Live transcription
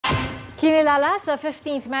Kinilala sa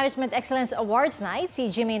 15th Management Excellence Awards Night si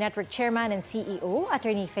GMA Network Chairman and CEO,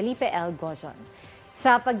 Atty. Felipe Gozon.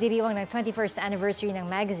 Sa pagdiriwang ng 21st anniversary ng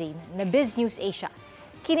magazine na Biz News Asia,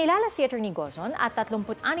 kinilala si Atty. Gozon at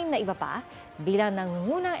 36 na iba pa bilang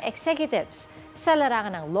nangungunang executives sa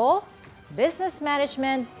larangan ng law, business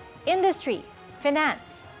management, industry,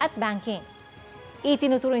 finance at banking.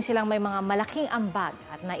 Itinuturing silang may mga malaking ambag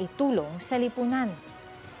at naitulong sa lipunan.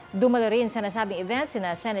 Dumalo rin sa nasabing event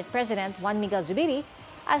sina Senate President Juan Miguel Zubiri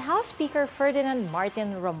at House Speaker Ferdinand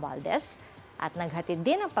Martin Romualdez at naghatid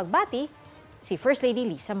din ng pagbati si First Lady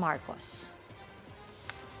Lisa Marcos.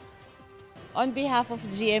 On behalf of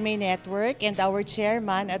GMA Network and our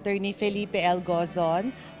chairman, Atty. Felipe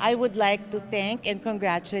Gozon, I would like to thank and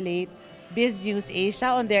congratulate Biz News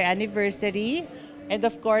Asia on their anniversary, and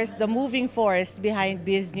of course, the moving force behind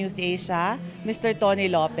Biz News Asia, Mr.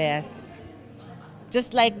 Tony Lopez.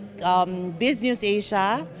 Just like Biz News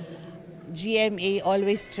Asia, GMA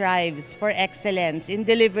always strives for excellence in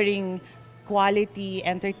delivering quality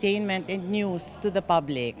entertainment and news to the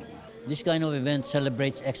public. This kind of event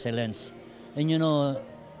celebrates excellence. And you know,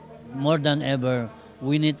 more than ever,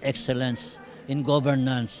 we need excellence in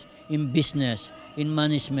governance, in business, in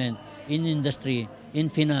management, in industry, in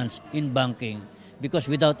finance, in banking. Because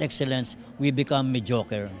without excellence, we become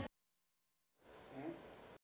mediocre.